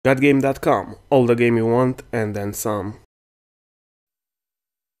Gotgame.com, all the game you want and then some.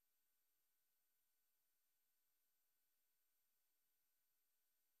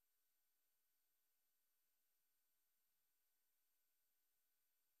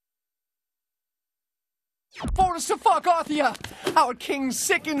 Forest to fuck off ya! Our king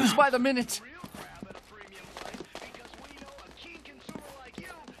sickens by the minute.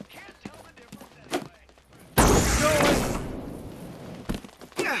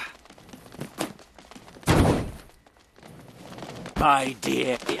 My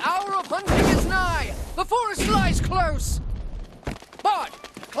dear, the hour of hunting is nigh. The forest lies close. Bard,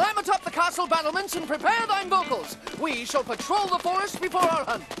 climb atop the castle battlements and prepare thine vocals. We shall patrol the forest before our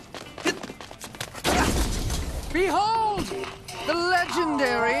hunt. Behold, the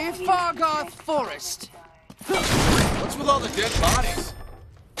legendary Fargarth Forest. What's with all the dead bodies?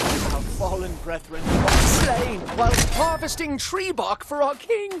 Our fallen brethren slain while harvesting tree bark for our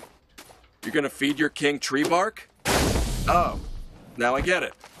king. You're gonna feed your king tree bark? Oh, now I get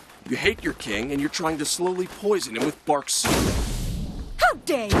it. You hate your king and you're trying to slowly poison him with bark soup. How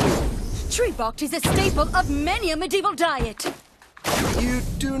dare you! Tree bark is a staple of many a medieval diet. You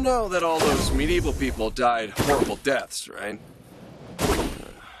do know that all those medieval people died horrible deaths, right?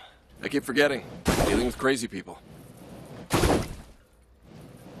 I keep forgetting. Dealing with crazy people.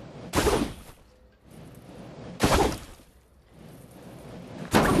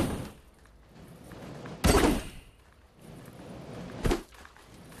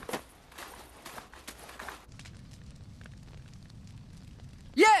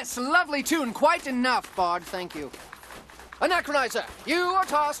 Yes, lovely tune. Quite enough, Bard. Thank you. Anachronizer, you are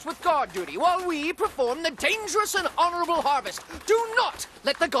tasked with guard duty while we perform the dangerous and honorable harvest. Do not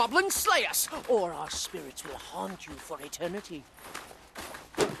let the goblins slay us, or our spirits will haunt you for eternity.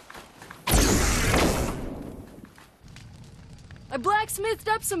 I blacksmithed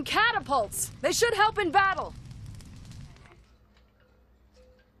up some catapults. They should help in battle.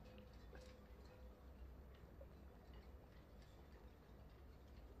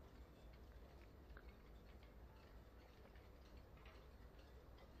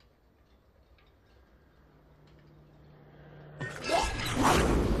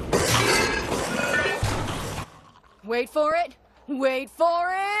 Wait for it. Wait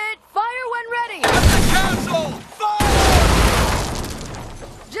for it. Fire when ready. At the castle! Fire!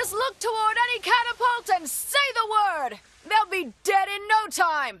 Just look toward any catapult and say the word. They'll be dead in no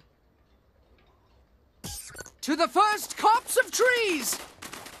time. To the first copse of trees!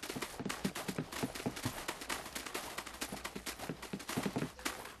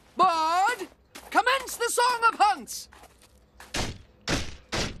 Bard, commence the Song of Hunts!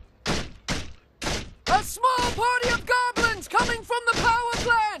 A small party of goblins coming from the power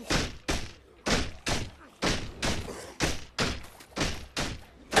plant!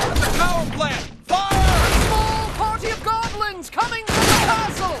 At the power plant! Fire! A small party of goblins coming from the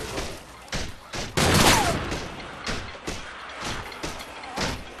castle!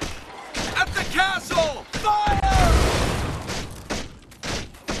 At the castle! Fire!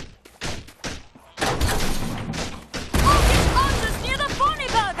 Orcish archers near the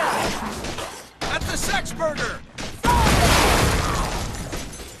Forniburger. At the sex burger!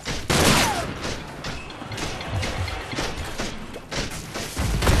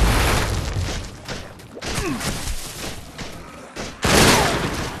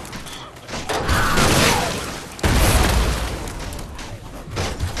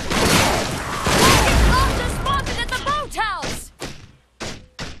 Archers spotted at the boathouse.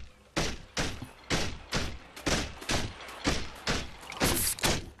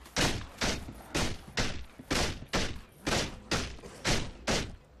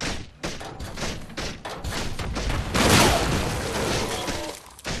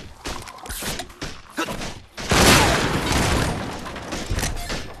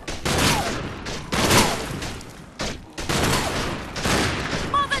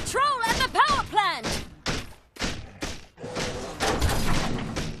 Mother troll at the power plant.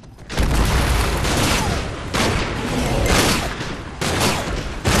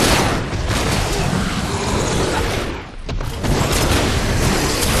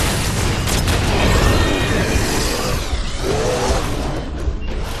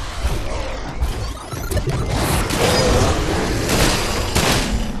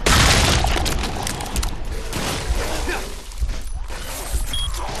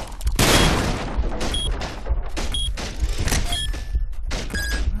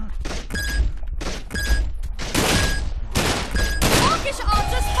 Orcish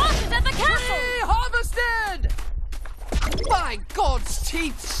archers spotted at the castle. We harvested! By God's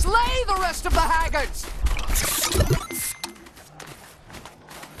teeth, slay the rest of the haggards!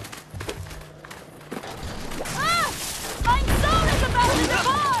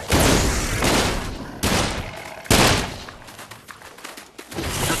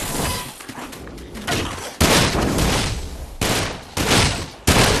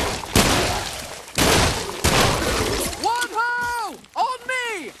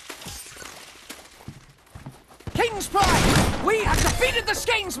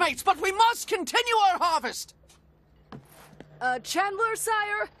 gains, mates, but we must continue our harvest! Chandler,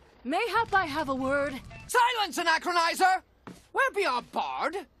 sire? Mayhap I have a word? Silence, Anachronizer! Where be our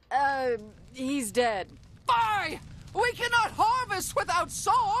bard? He's dead. Fie! We cannot harvest without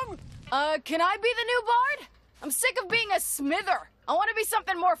song! Can I be the new bard? I'm sick of being a smither. I want to be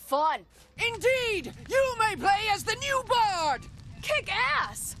something more fun. Indeed! You may play as the new bard! Kick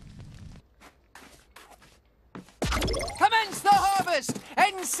ass! Commence the harvest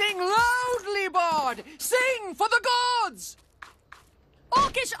and sing loudly, bard! Sing for the gods!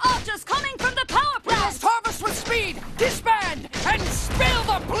 Orcish archers coming from the power We plant! must harvest with speed, disband, and spill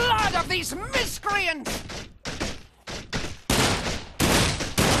the blood of these miscreants!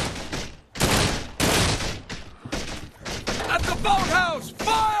 At the boathouse!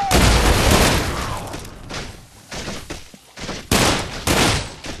 Fire!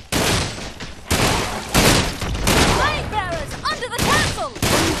 Flag bearers under the castle!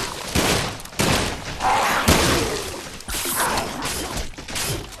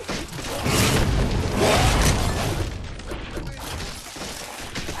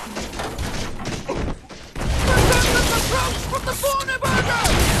 Protect the troops from the Borneburger!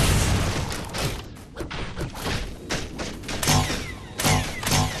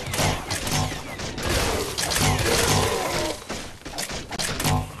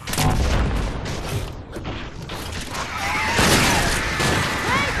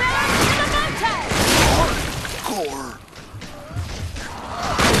 Flag bearers to the boat tank! Core.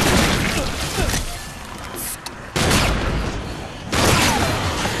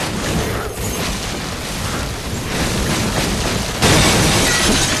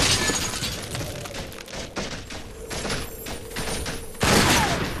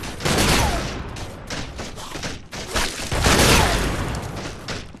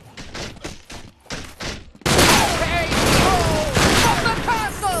 Hey, ho! From the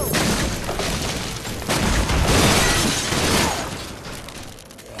castle!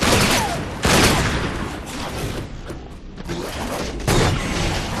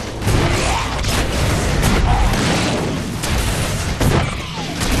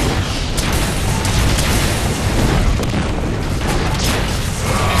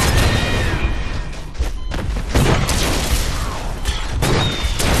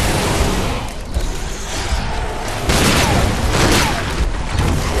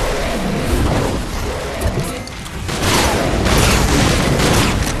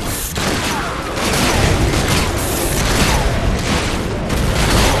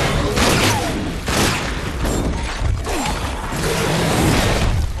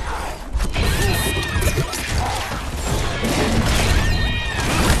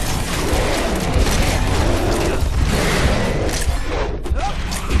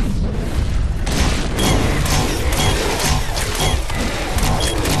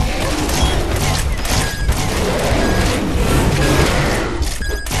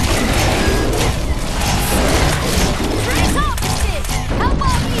 Trace opposite! Help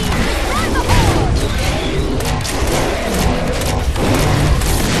our team destroy the horde!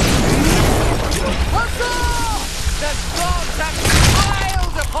 Huzzah! The gods have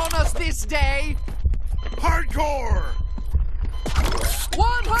smiled upon us this day! Hardcore!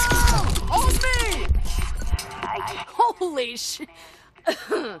 One ho! On me! Holy sh...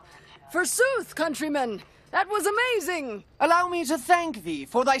 Forsooth, countrymen! That was amazing! Allow me to thank thee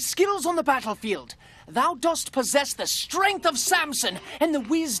for thy skills on the battlefield. Thou dost possess the strength of Samson and the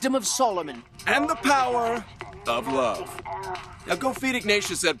wisdom of Solomon. And the power of love. Now go feed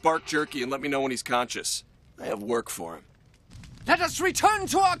Ignatius that bark jerky and let me know when he's conscious. I have work for him. Let us return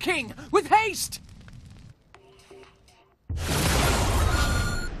to our king with haste!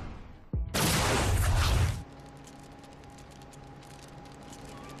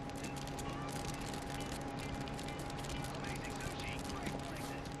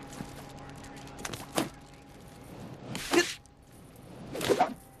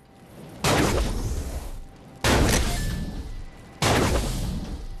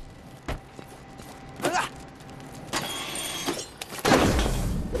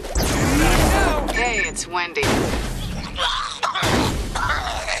 Hey, it's Wendy.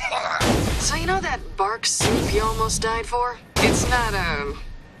 So you know that bark soup you almost died for? It's not,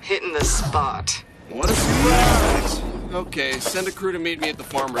 hitting the spot. What a surprise! Okay, send a crew to meet me at the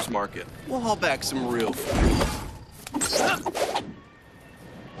farmer's market. We'll haul back some real food.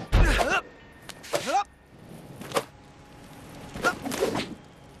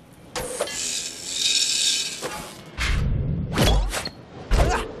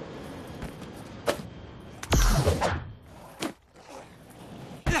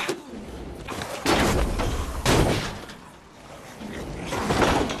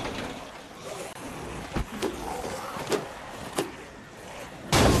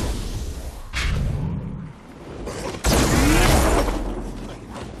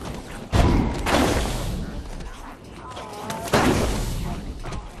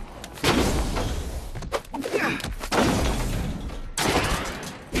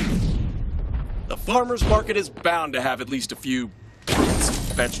 The farmer's market is bound to have at least a few fruits,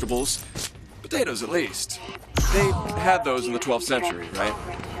 vegetables, potatoes at least. They had those in the 12th century, right?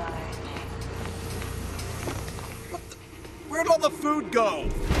 Where'd all the food go?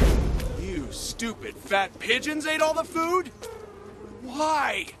 You stupid fat pigeons ate all the food?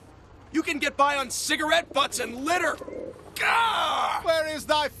 Why? You can get by on cigarette butts and litter. Gah! Where is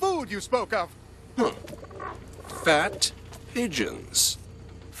thy food you spoke of? Fat pigeons.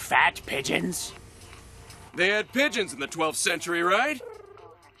 Fat pigeons? They had pigeons in the 12th century, right?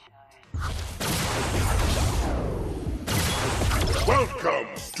 Welcome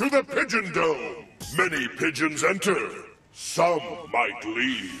to the Pigeon Dome. Many pigeons enter. Some might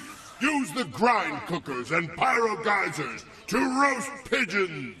leave. Use the grind cookers and pyro geysers to roast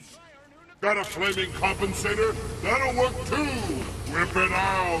pigeons. Got a flaming compensator? That'll work too. Whip it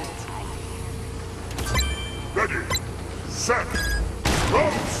out. Ready, set,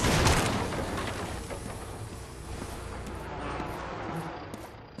 roast.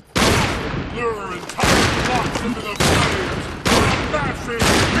 Lure entire flocks into the flames for a massive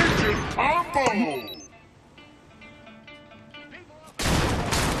pigeon combo.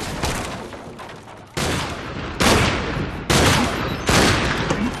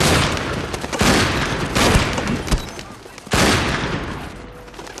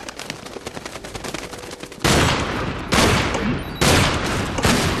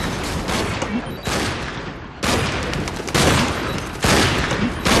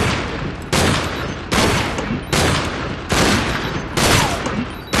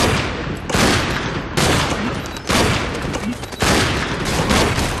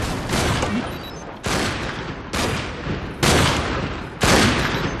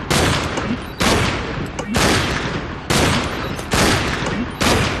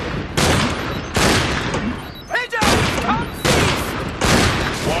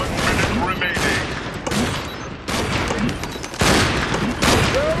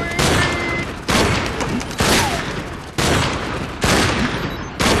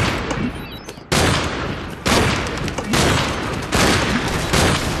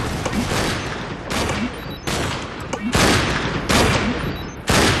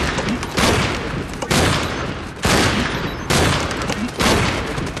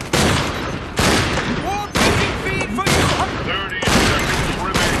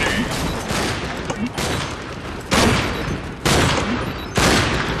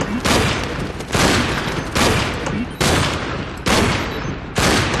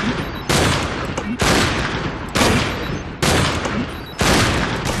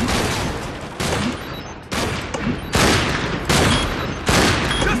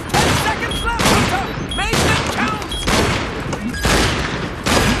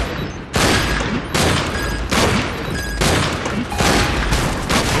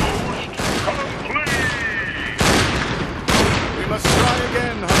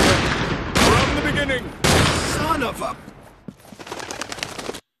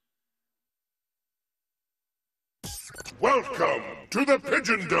 Welcome to the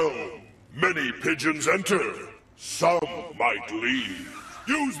Pigeon Dome. Many pigeons enter. Some might leave.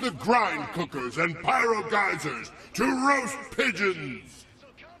 Use the grind cookers and pyro geysers to roast pigeons.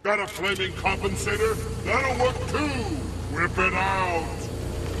 Got a flaming compensator? That'll work too. Whip it out.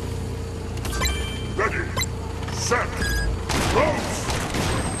 Ready, set, roast.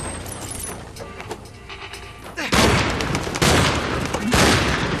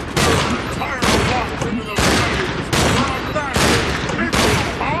 Entire flocks into the flames for a massive pigeon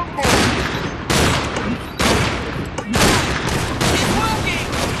combo. It's working!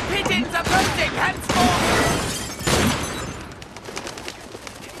 Pigeons are roasting henceforth!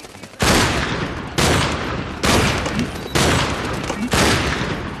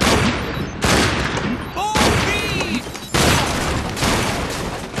 More speed!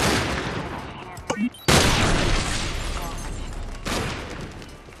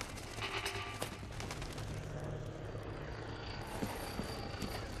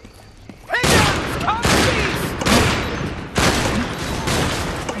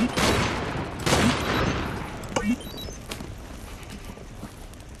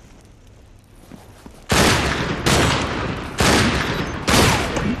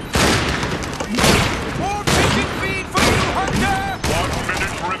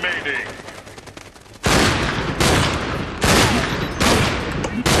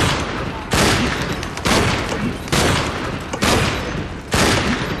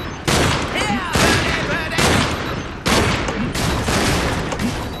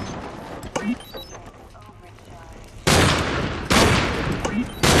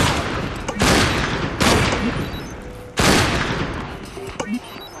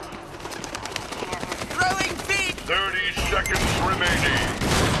 seconds remaining.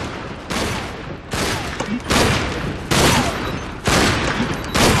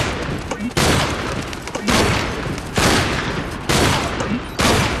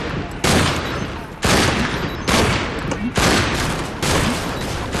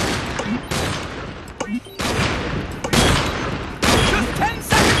 Just 10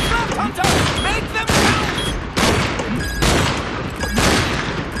 seconds left, Hunter! Make them count!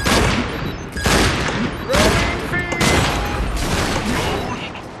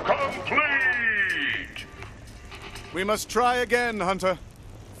 Complete! We must try again, Hunter.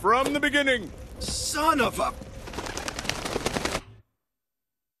 From the beginning. Son of a...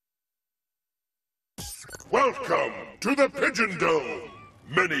 Welcome to the Pigeon Dome.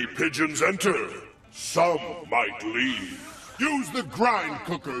 Many pigeons enter. Some might leave. Use the grind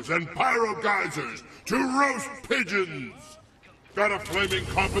cookers and pyro geysers to roast pigeons. Got a flaming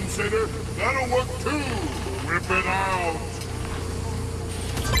compensator? That'll work too. Whip it out.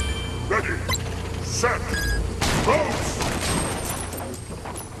 Ready, set, roast.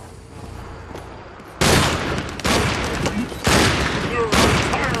 Your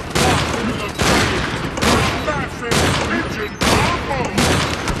entire block into the flames for a massive pigeon combo.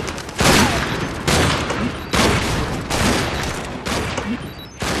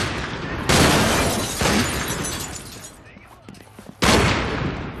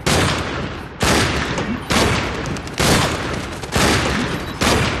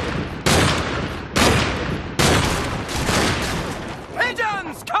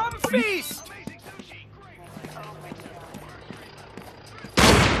 Pigeons, come feast!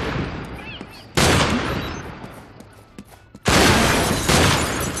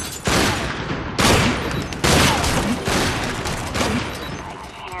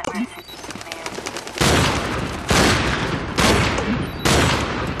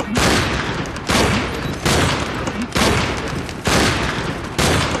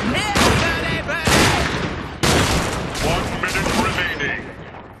 Yeah, birdie, birdie! 1 minute remaining.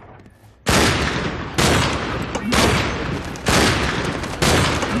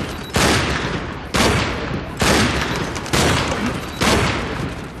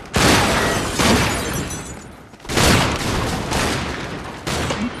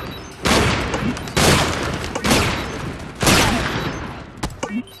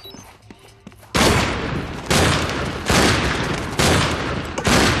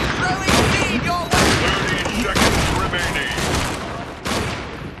 Throwing feed your way! 30 seconds remaining.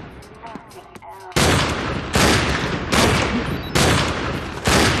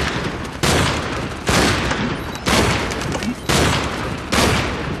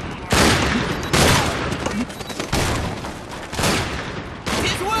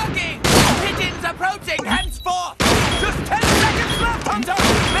 It's working! Pigeons approaching henceforth! Just 10 seconds left, Hunter!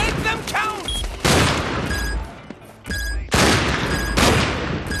 Make them count!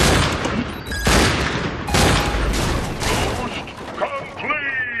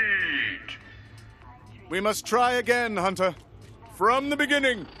 Complete! We must try again, Hunter. From the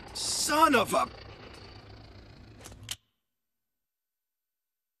beginning. Son of a...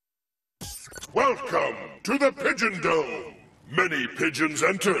 Welcome to the Pigeon Dome. Many pigeons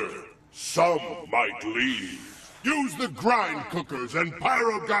enter. Some might leave. Use the grind cookers and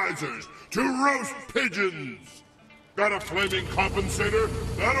pyro geysers to roast pigeons. Got a flaming compensator?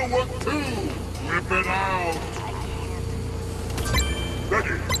 That'll work too. Whip it out.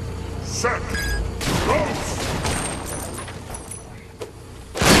 Ready, set, roast.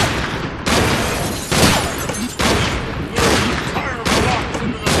 Your entire blocks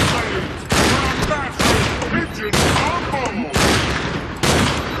into the flames for a massive pigeon combo.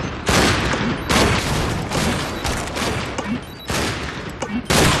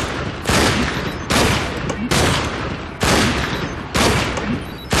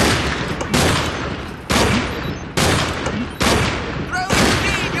 Throwing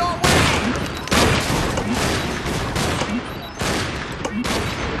feed your way!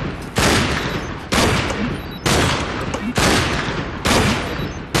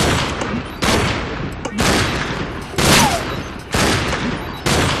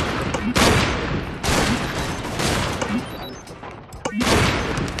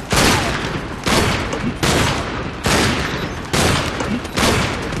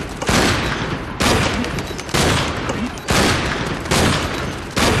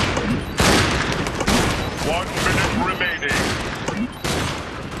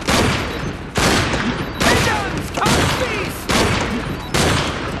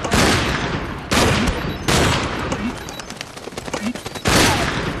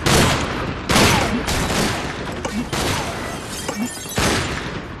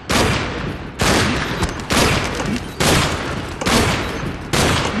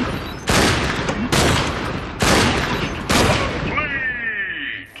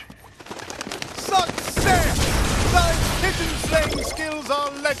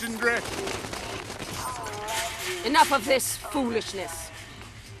 legendary. Enough of this foolishness.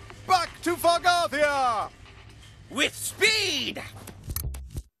 Back to Fargathia! With speed!